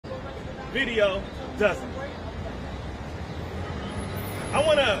video doesn't. I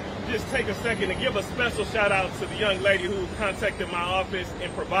want to just take a second and give a special shout out to the young lady who contacted my office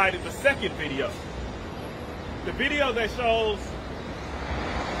and provided the second video. The video that shows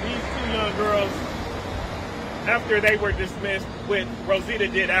these two young girls after they were dismissed, what Rosita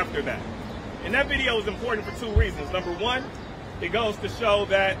did after that. And that video is important for two reasons. Number one, it goes to show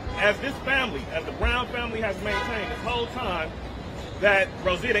that as this family, as the Brown family has maintained this whole time, that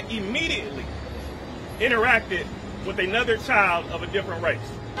Rosita immediately interacted with another child of a different race.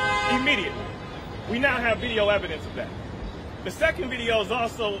 Immediately. We now have video evidence of that. The second video is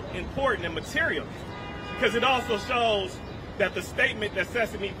also important and material because it also shows that the statement that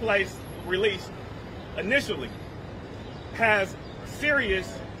Sesame Place released initially has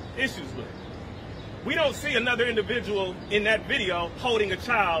serious issues with it. We don't see another individual in that video holding a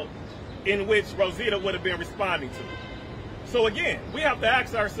child in which Rosita would have been responding to. So again, we have to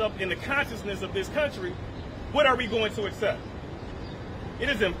ask ourselves, in the consciousness of this country, what are we going to accept? It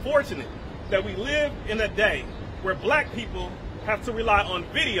is unfortunate that we live in a day where black people have to rely on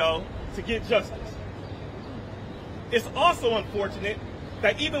video to get justice. It's also unfortunate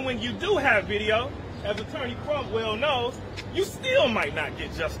that even when you do have video, as Atty Crump well knows, you still might not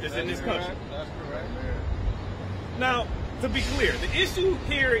get justice in this country. That's correct. Now, to be clear, the issue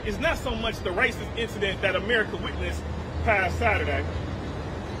here is not so much the racist incident that America witnessed past Saturday,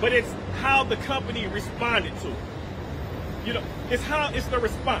 but it's how the company responded to it. You know, it's the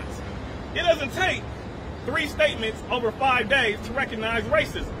response. It doesn't take 3 statements over 5 days to recognize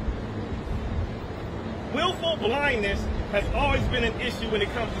racism. Willful blindness has always been an issue when it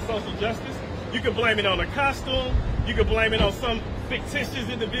comes to social justice. You can blame it on a costume. You can blame it on some fictitious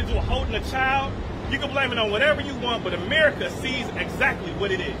individual holding a child. You can blame it on whatever you want, but America sees exactly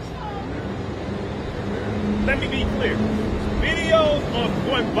what it is. Let me be clear. Videos on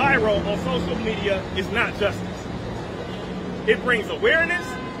going viral on social media is not justice. It brings awareness,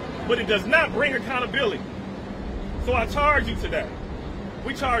 but it does not bring accountability. So I charge you today.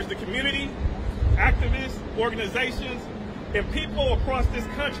 We charge the community, activists, organizations, and people across this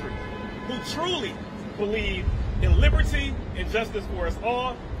country who truly believe in liberty and justice for us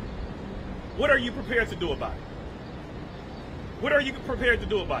all. What are you prepared to do about it? What are you prepared to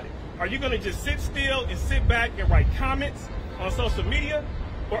do about it? Are you going to just sit still and sit back and write comments on social media?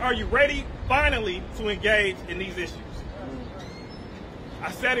 Or are you ready, finally, to engage in these issues? I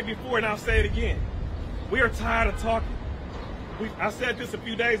said it before and I'll say it again. We are tired of talking. I said this a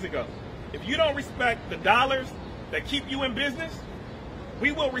few days ago. If you don't respect the dollars that keep you in business,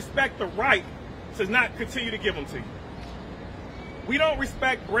 we will respect the right to not continue to give them to you. We don't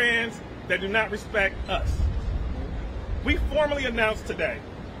respect brands that do not respect us. We formally announced today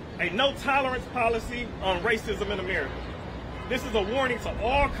a no-tolerance policy on racism in America. This is a warning to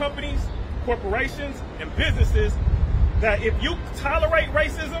all companies, corporations, and businesses that if you tolerate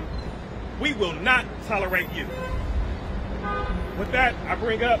racism, we will not tolerate you. With that, I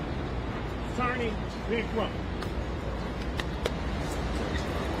bring up Atty Ben Crump.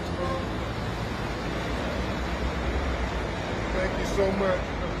 Thank you so much,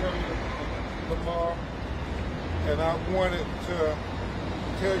 LaMarr. And I wanted to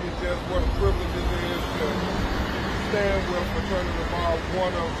tell you just what a privilege it is to stand with Atty LaMarr,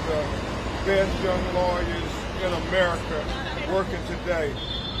 one of the best young lawyers in America working today.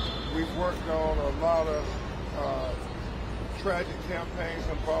 We've worked on a lot of tragic campaigns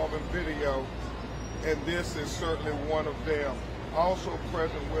involving video, and this is certainly one of them. Also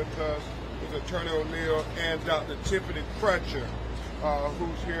present with us is Attorney O'Neill and Dr. Tiffany Crutcher,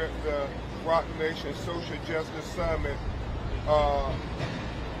 who's here at the Rock Nation Social Justice Summit,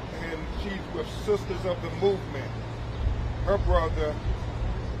 and she's with Sisters of the Movement. Her brother,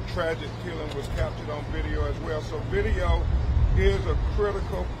 tragic killing, was captured on video as well. So video is a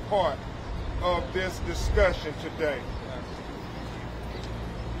critical part of this discussion today.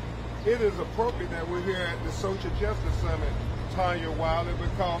 It is appropriate that we're here at the Social Justice Summit, Tanya Wilder,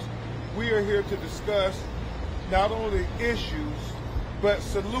 because we are here to discuss not only issues, but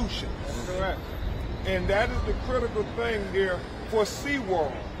solutions. That's correct. And that is the critical thing here for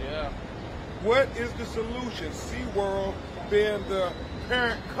SeaWorld. Yeah. What is the solution? SeaWorld being the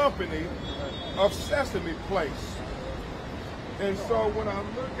parent company of Sesame Place. And so when I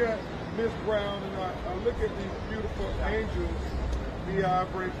look at Miss Brown and I look at these beautiful angels, the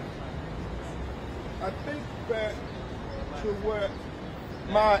ivory, I think back to what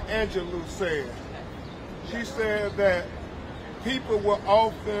Maya Angelou said. She said that people will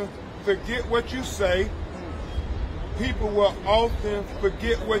often forget what you say, people will often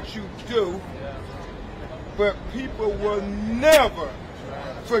forget what you do, but people will never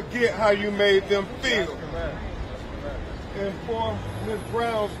forget how you made them feel. And for Ms.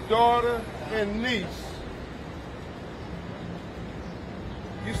 Brown's daughter and niece,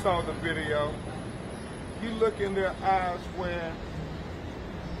 you saw the video. You look in their eyes when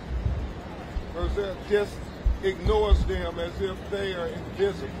Rosette just ignores them as if they are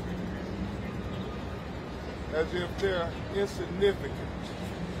invisible, as if they're insignificant,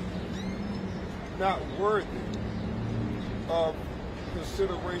 not worthy of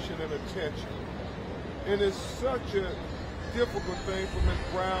consideration and attention. And it's such a difficult thing for Ms.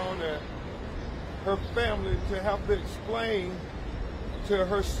 Brown and her family to have to explain to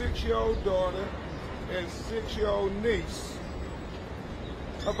her 6-year-old daughter and 6-year-old niece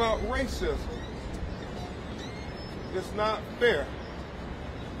about racism. It's not fair.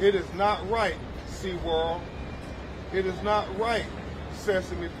 It is not right, SeaWorld. It is not right,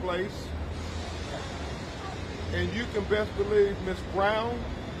 Sesame Place. And you can best believe Ms. Brown,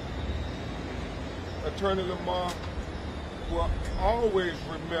 Attorney LaMarr, will always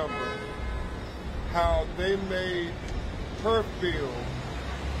remember how they made her feel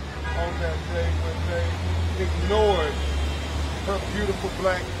on that day when they ignored her beautiful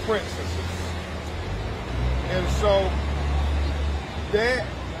black princesses. And so that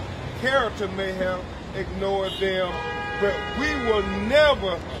character may have ignored them, but we will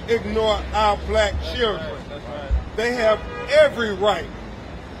never ignore our black children. They have every right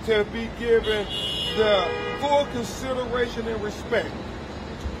to be given the full consideration and respect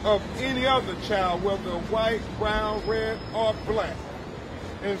of any other child, whether white, brown, red, or black.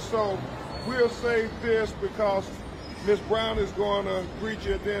 And so we'll say this because Ms. Brown is going to greet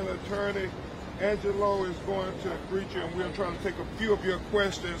you, then Attorney Angelo is going to greet you, and we're trying to take a few of your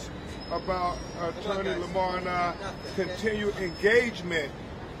questions about Attorney LaMarr and I continued engagement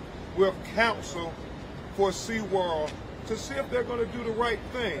with counsel for SeaWorld to see if they're going to do the right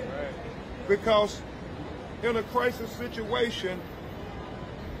thing. Because in a crisis situation,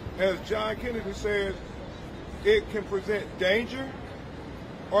 as John Kennedy said, it can present danger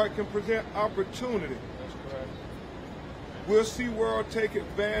or it can present opportunity. Will SeaWorld take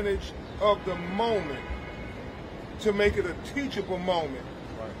advantage of the moment to make it a teachable moment?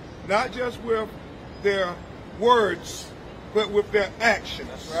 Not just with their words, but with their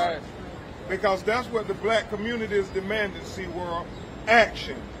actions. Because that's what the black community is demanding, SeaWorld,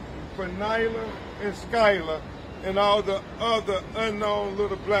 action. For Nylah and Skylar and all the other unknown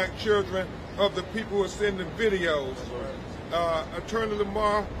little black children of the people who are sending videos. Attorney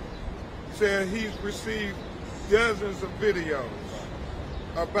LaMarr said he's received dozens of videos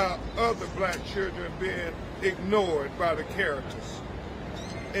about other black children being ignored by the characters.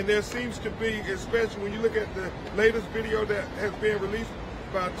 And there seems to be, especially when you look at the latest video that has been released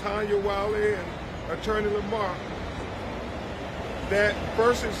by Tanya Wiley and Attorney LaMarr, that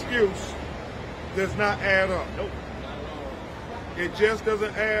first excuse does not add up. Nope. It just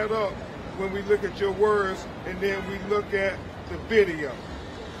doesn't add up when we look at your words and then we look at the video.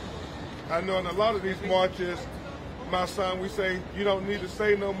 I know in a lot of these marches, my son, we say, you don't need to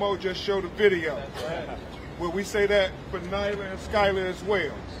say no more, just show the video. Right. Well, we say that for Nylah and Skylar as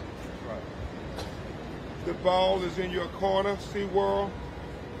well. Right. The ball is in your corner, SeaWorld.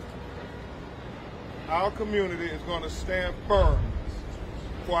 Our community is going to stand firm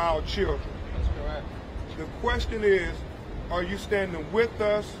for our children. That's correct. The question is, are you standing with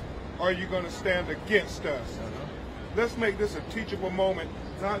us, or are you going to stand against us? Let's make this a teachable moment,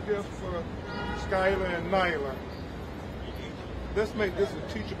 not just for Skylar and Nylah. Let's make this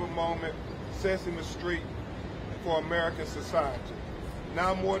a teachable moment, Sesame Street, for American society.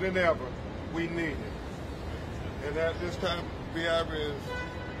 Now more than ever, we need it. And at this time, behind is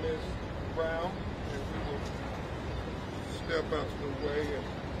Ms. Brown, and we will step out to the way and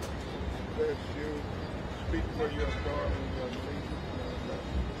let you speak for your daughter and your niece.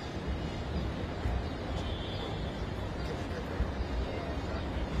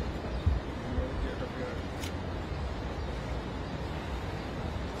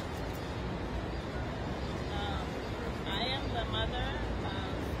 I am the mother of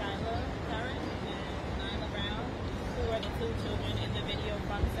Skylar and Nylah Brown, who are the two children in the video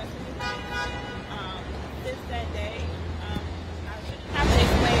from Sesame Place. Since that day, I have to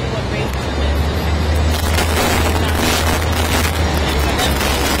explain what racism is.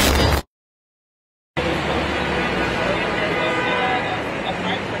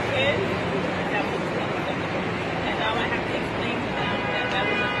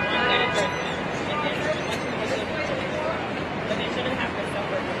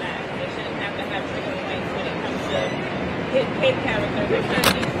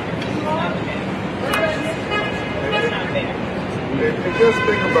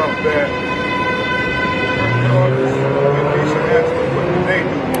 felt that her daughters and Lisa asked them what did they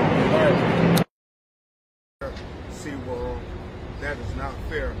do wrong. SeaWorld, that is not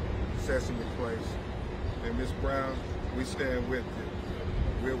fair, Sesame Place. And Ms. Brown, we stand with you.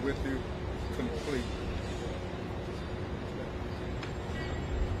 We're with you completely.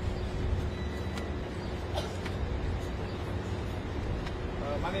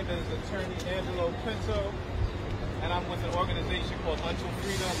 My name is Attorney Angelo Pinto, and I'm with an organization called Until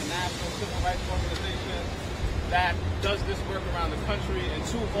Freedom, a national civil rights organization that does this work around the country. And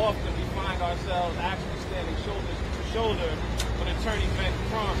too often we find ourselves actually standing shoulder to shoulder with Attorney Ben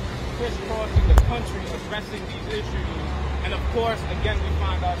Crump, crisscrossing the country, addressing these issues. And of course, again, we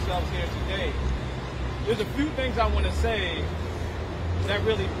find ourselves here today. There's a few things I want to say that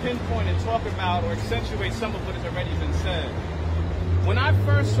really pinpoint and talk about or accentuate some of what has already been said. When I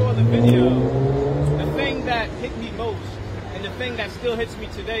first saw the video, the thing that hit me most, and the thing that still hits me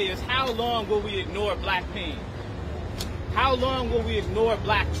today, is how long will we ignore black pain? How long will we ignore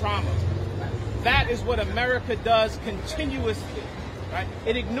black trauma? That is what America does continuously, right?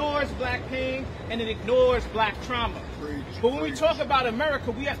 It ignores black pain and it ignores black trauma. But when we talk about America,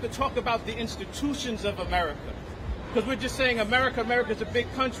 we have to talk about the institutions of America. Because we're just saying America's a big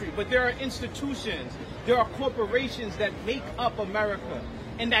country, but there are institutions, there are corporations that make up America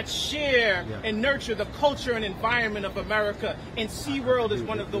and that share and nurture the culture and environment of America, and SeaWorld is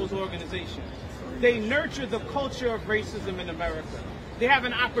one of those organizations. They nurture the culture of racism in America. They have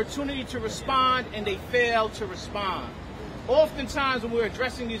an opportunity to respond and they fail to respond. Oftentimes when we're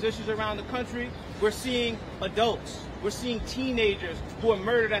addressing these issues around the country, we're seeing adults, we're seeing teenagers who are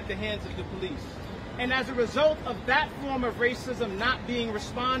murdered at the hands of the police. And as a result of that form of racism not being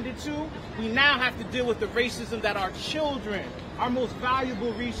responded to, we now have to deal with the racism that our children, our most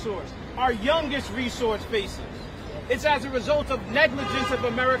valuable resource, our youngest resource faces. It's as a result of negligence of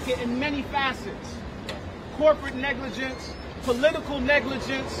America in many facets. Corporate negligence, political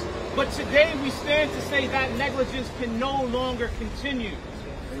negligence, but today we stand to say that negligence can no longer continue.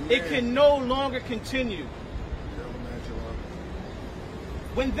 Amen. It can no longer continue.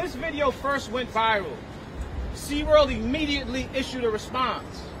 When this video first went viral, SeaWorld immediately issued a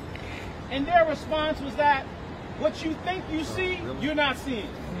response. And their response was that what you think you see, you're not seeing.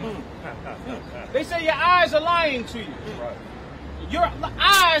 They say your eyes are lying to you. Your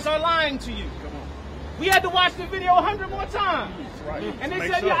eyes are lying to you. We had to watch the video 100 more times. And they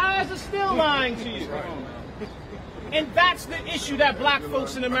said your eyes are still lying to you. And that's the issue that black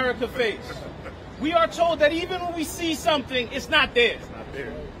folks in America face. We are told that even when we see something, it's not there.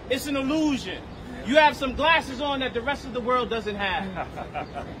 It's an illusion. You have some glasses on that the rest of the world doesn't have.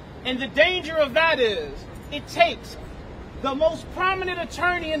 And the danger of that is it takes the most prominent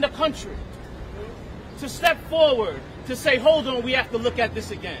attorney in the country to step forward to say, hold on, we have to look at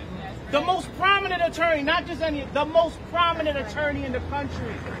this again. The most prominent attorney, not just any, the most prominent attorney in the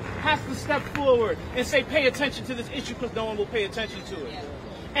country has to step forward and say, pay attention to this issue, because no one will pay attention to it.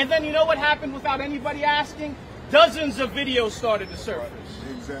 And then you know what happened without anybody asking? Dozens of videos started to surface.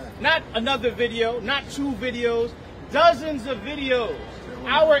 Exactly. Not another video, not two videos, dozens of videos.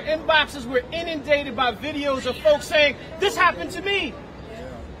 Our inboxes were inundated by videos of folks saying, this happened to me.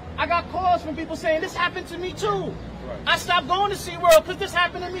 I got calls from people saying, this happened to me too. I stopped going to SeaWorld because this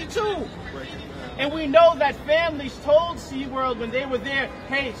happened to me too. And we know that families told SeaWorld when they were there,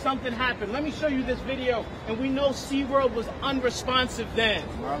 hey, something happened. Let me show you this video. And we know SeaWorld was unresponsive then.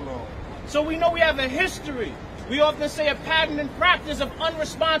 So we know we have a history. We often say a pattern and practice of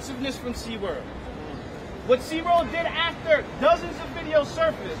unresponsiveness from SeaWorld. What SeaWorld did after dozens of videos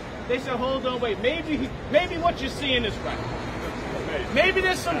surfaced, they said, hold on, wait, maybe what you're seeing is right. Maybe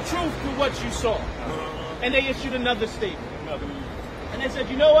there's some truth to what you saw. And they issued another statement. And they said,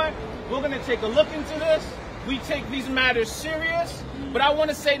 you know what? We're going to take a look into this. We take these matters serious. But I want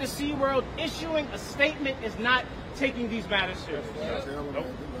to say to SeaWorld, issuing a statement is not taking these matters serious.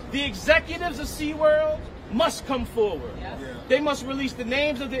 The executives of SeaWorld must come forward. They must release the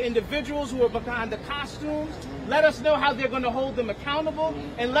names of the individuals who are behind the costumes. Let us know how they're going to hold them accountable.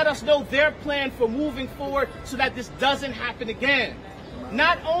 And let us know their plan for moving forward so that this doesn't happen again.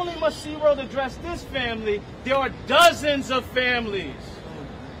 Not only must SeaWorld address this family, there are dozens of families,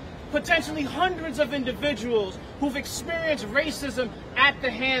 potentially hundreds of individuals who've experienced racism at the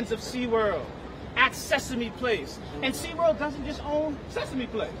hands of SeaWorld, at Sesame Place. And SeaWorld doesn't just own Sesame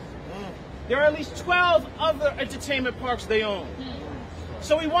Place. There are at least 12 other entertainment parks they own.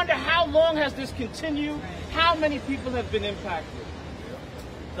 So we wonder, how long has this continued? How many people have been impacted?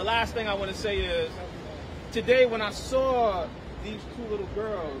 The last thing I want to say is, today when I saw these two little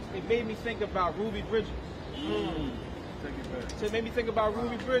girls, it made me think about Ruby Bridges. So it made me think about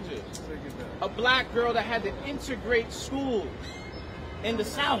Ruby Bridges, a black girl that had to integrate schools in the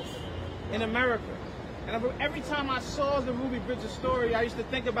South, in America. And I remember every time I saw the Ruby Bridges story, I used to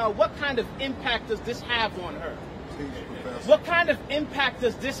think about what kind of impact does this have on her? What kind of impact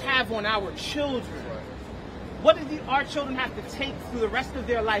does this have on our children? What do our children have to take through the rest of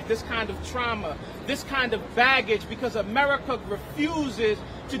their life, this kind of trauma, this kind of baggage, because America refuses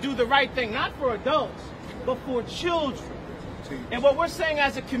to do the right thing, not for adults, but for children. And what we're saying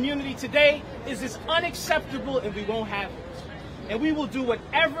as a community today is it's unacceptable and we won't have it. And we will do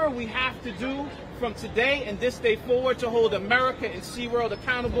whatever we have to do from today and this day forward to hold America and SeaWorld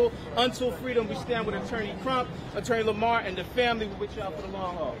accountable. Until freedom, we stand with Attorney Crump, Attorney LaMarr, and the family. We're with y'all for the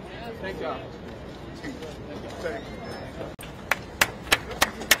long haul. Thank y'all.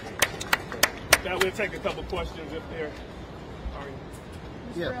 Now we'll take a couple questions if there are.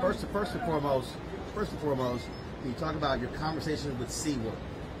 Yeah, first and foremost, you talk about your conversations with SeaWorld.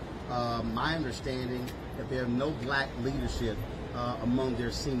 My understanding that there are no black leadership among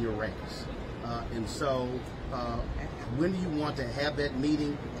their senior ranks. And so when do you want to have that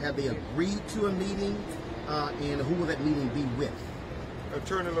meeting? Have they agreed to a meeting? And who will that meeting be with?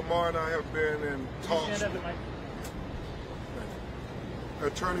 Attorney LaMarr and I have been in talks.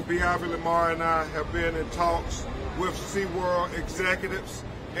 Attorney LaMarr and I have been in talks with SeaWorld executives,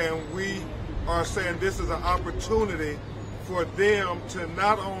 and we are saying this is an opportunity for them to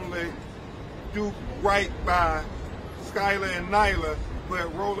not only do right by Skylar and Nylah,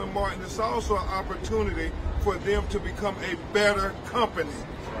 but Roland Martin, it's also an opportunity for them to become a better company.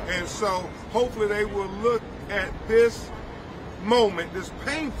 And so hopefully they will look at this moment, this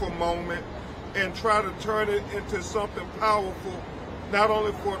painful moment, and try to turn it into something powerful, not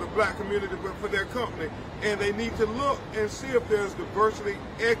only for the black community, but for their company. And they need to look and see if there's diversity,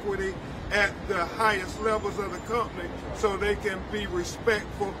 equity at the highest levels of the company, so they can be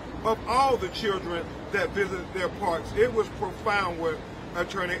respectful of all the children that visit their parks. It was profound what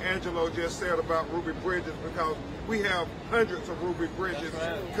Attorney Angelo just said about Ruby Bridges, because we have hundreds of Ruby Bridges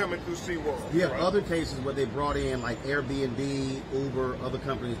coming through SeaWorld. You have other cases where they brought in, like Airbnb, Uber, other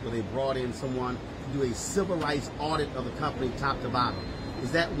companies, where they brought in someone to do a civil rights audit of the company top to bottom.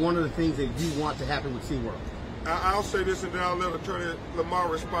 Is that one of the things that you want to happen with SeaWorld? I'll say this and then I'll let Attorney LaMarr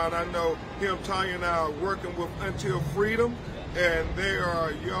respond. I know him, Tanya, and I are working with Until Freedom, and they are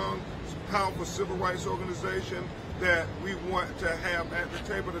a young, powerful civil rights organization that we want to have at the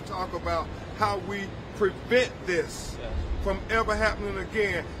table to talk about how we prevent this from ever happening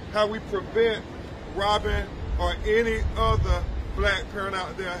again, how we prevent robbing or any other black parent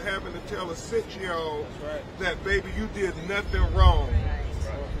out there having to tell a 6-year-old that, baby, you did nothing wrong.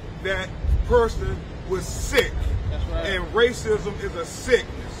 That person was sick, and racism is a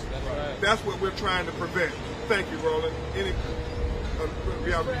sickness. That's what we're trying to prevent. Thank you, Roland. Any,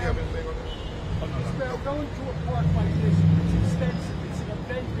 you have anything on that? Well, going to a park like this, it's expensive. It's an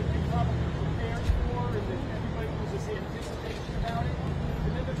event that you're probably prepared for, and that everybody was this anticipation about it.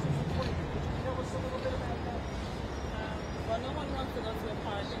 And then there's disappointment. Could you tell us a little bit about that? Well, no one wants to go to a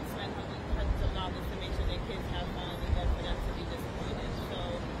park and spend hundreds of dollars to make sure their kids have fun, and then for them to be disappointed. So,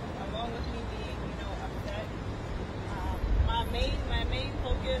 along with me being, upset, my main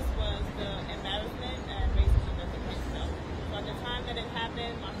focus was the embarrassment and racism of the kids. So, by the time that it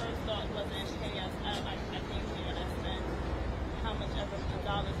happened, my first thought wasn't, hey, I came here and I spent how much ever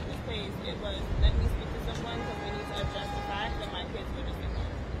dollars in this place. It was, let me speak to someone because we need to address the fact that my kids were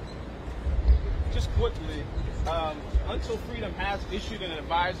disappointed. Just quickly, Until Freedom has issued an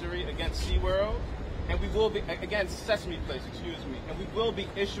advisory against SeaWorld, and we will be, against Sesame Place, excuse me, and we will be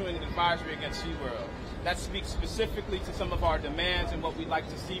issuing an advisory against SeaWorld. That speaks specifically to some of our demands and what we'd like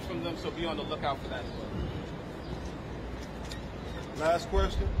to see from them, so be on the lookout for that as well. Last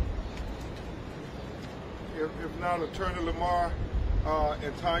question. If not, Attorney LaMarr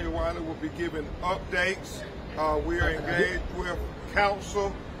and Tanya Wiley will be giving updates. We are engaged with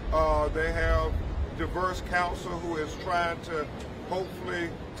counsel. They have diverse counsel who is trying to hopefully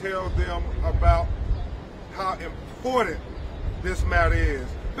tell them about how important this matter is.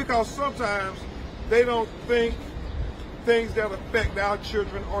 Because sometimes they don't think things that affect our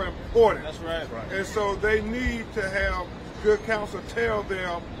children are important. That's right. And so they need to have good counsel tell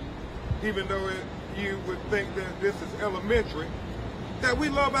them, even though you would think that this is elementary, that we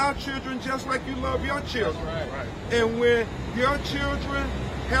love our children just like you love your children. That's right. And when your children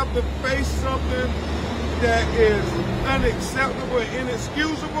have to face something that is unacceptable and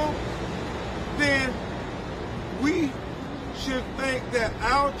inexcusable, then we should think that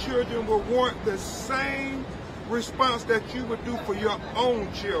our children will want the same response that you would do for your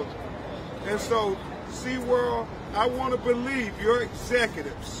own children. And so SeaWorld I want to believe your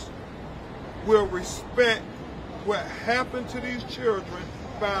executives will respect what happened to these children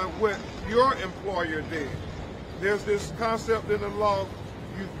by what your employer did. There's this concept in the law,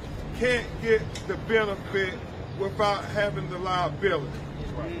 you can't get the benefit without having the liability.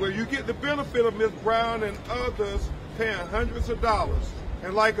 Where you get the benefit of Ms. Brown and others paying hundreds of dollars.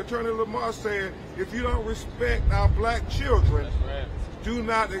 And like Attorney LaMarr said, if you don't respect our black children, do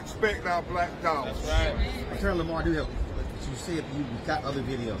not expect our black dollars. That's right. Attorney LaMarr, you said you've got other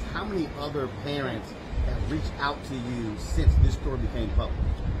videos. How many other parents have reached out to you since this story became public?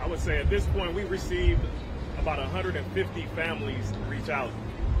 I would say at this point we received about 150 families reach out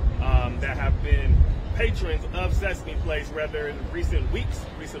that have been patrons of Sesame Place, whether in recent weeks,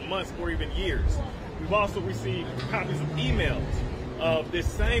 recent months, or even years. We've also received copies of emails of this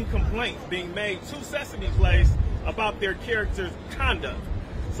same complaint being made to Sesame Place about their characters' conduct.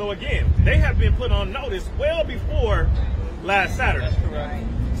 So again, they have been put on notice well before last Saturday. Right.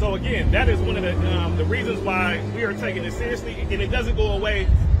 So again, that is one of the reasons why we are taking it seriously, and it doesn't go away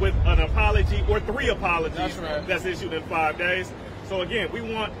with an apology or 3 apologies that's issued in 5 days. So again, we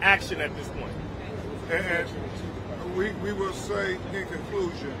want action at this point. And we will say in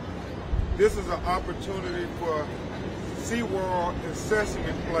conclusion, this is an opportunity for SeaWorld and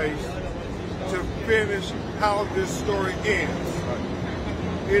Sesame Place to finish how this story ends.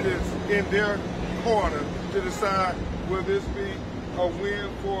 It is in their corner to decide will this be a win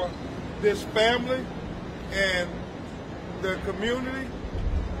for this family and the community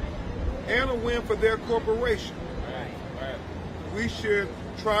and a win for their corporation. We should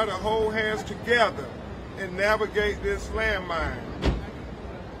try to hold hands together and navigate this landmine,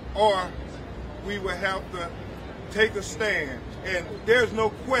 or we will have to take a stand. And there's no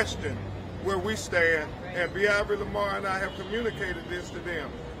question where we stand, and Atty LaMarr and I have communicated this to them.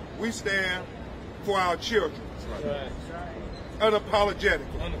 We stand for our children.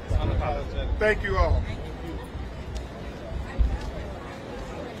 Unapologetically. Thank you all.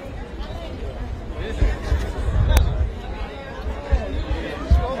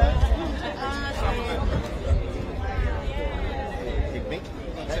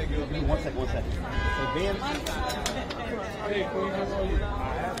 One second. So Ben, hey,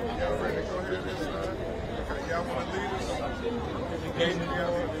 y'all ready to go ahead this time? Y'all want to lead us?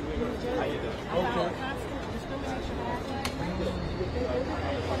 How you doing? Okay.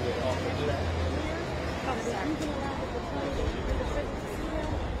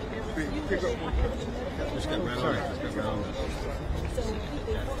 Pick up. Let's get right on. Yep, let's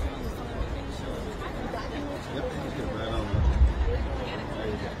get right on.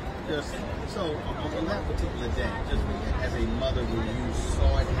 So on that particular day, just as a mother, when you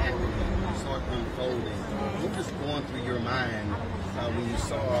saw it happening, you saw it unfolding, what was going through your mind when you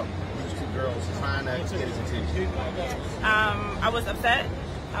saw these 2 girls trying to get his attention? I was upset.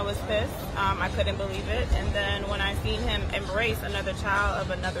 I was pissed. I couldn't believe it. And then when I seen him embrace another child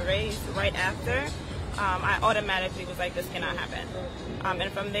of another race right after, I automatically was like, this cannot happen.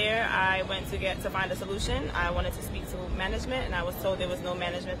 And from there, I went to find a solution. I wanted to speak to management, and I was told there was no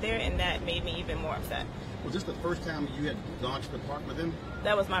management there, and that made me even more upset. Was this the first time you had gone to the park with him?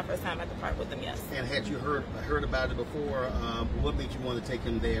 That was my first time at the park with him, yes. And had you heard about it before? What made you want to take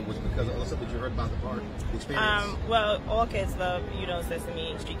him there? Was it because of something you heard about the park experience? Well, all kids love,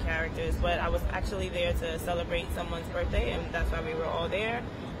 Sesame Street characters, but I was actually there to celebrate someone's birthday, and that's why we were all there.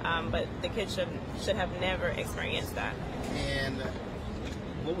 But the kids should have never experienced that. And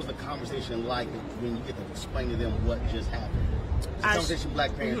what was the conversation like when you get to explain to them what just happened? It's a conversation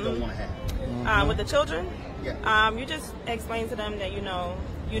black parents don't want to have. With the children? Yeah. You just explain to them that, you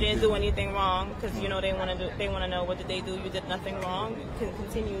didn't do anything wrong, because, they want to know what did they do. You did nothing wrong. You can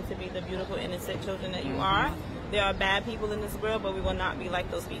continue to be the beautiful, innocent children that you are. There are bad people in this world, but we will not be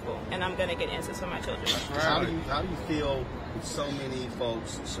like those people. And I'm going to get answers for my children. How do you feel with so many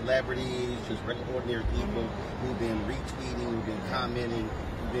folks, celebrities, just regular ordinary people who've been retweeting, who've been commenting,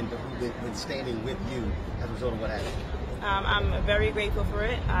 who've been standing with you as a result of what happened? I'm very grateful for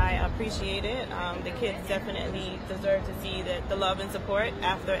it. I appreciate it. The kids definitely deserve to see the love and support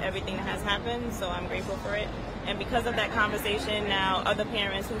after everything that has happened, so I'm grateful for it. And because of that conversation, now other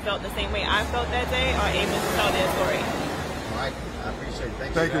parents who felt the same way I felt that day are able to tell their story. All right. I appreciate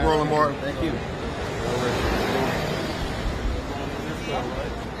it. Thank you, Roland Martin. Thank you.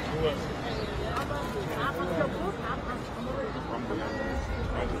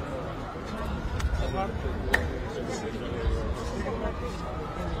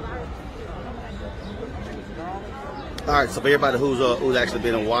 All right, so for everybody who's actually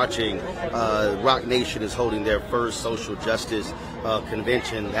been watching, Rock Nation is holding their first social justice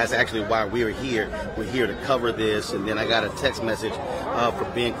convention. That's actually why we're here. We're here to cover this. And then I got a text message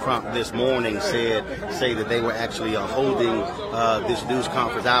from Ben Crump this morning say that they were actually holding this news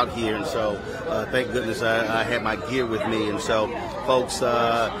conference out here. And so thank goodness I had my gear with me. And so folks,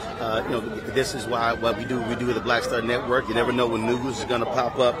 this is why what we do with the Black Star Network. You never know when news is going to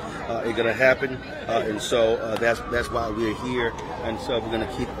pop up, it's going to happen, and so that's why we're here. And so we're going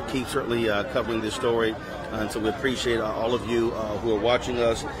to keep certainly covering this story. And so we appreciate all of you who are watching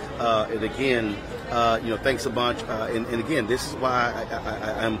us. And again, thanks a bunch. And again, this is why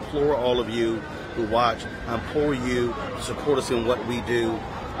I implore all of you who watch. I implore you to support us in what we do.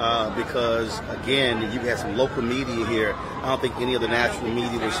 Because, again, you had some local media here. I don't think any of the national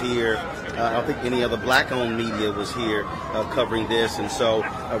media was here. I don't think any other black-owned media was here covering this. And so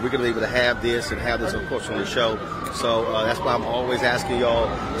we're going to be able to have this, of course, on the show. So that's why I'm always asking y'all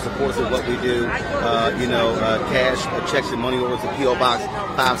to support us in what we do. Cash, checks, and money orders to P.O. Box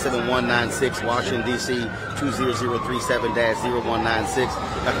 57196, Washington, D.C. 20037-0196. You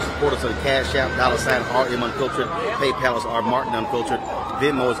can support us on Cash App, $RM Unfiltered, PayPal is R Martin Unfiltered,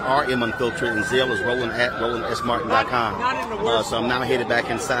 Venmo is RM Unfiltered, and Zelle is roland@rolandsmartin.com. So I'm now headed back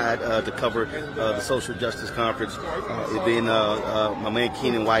inside to cover the Social Justice Conference. Then my man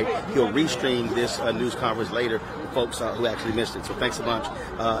Keenan White, he'll restream this news conference later for folks who actually missed it. So thanks a bunch,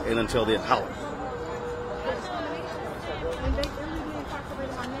 and until then, holla.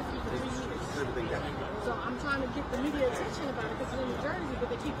 So I'm trying to get the media attention about it because it's in New Jersey, but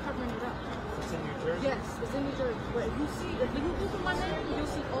they keep covering it up. It's in New Jersey? Yes, it's in New Jersey. But if you Google my name, you'll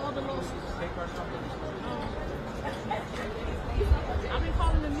see all the lawsuits. I've been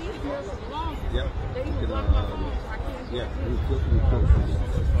calling the media for long. Yep. They even block my phone, so I can't get it. Yeah.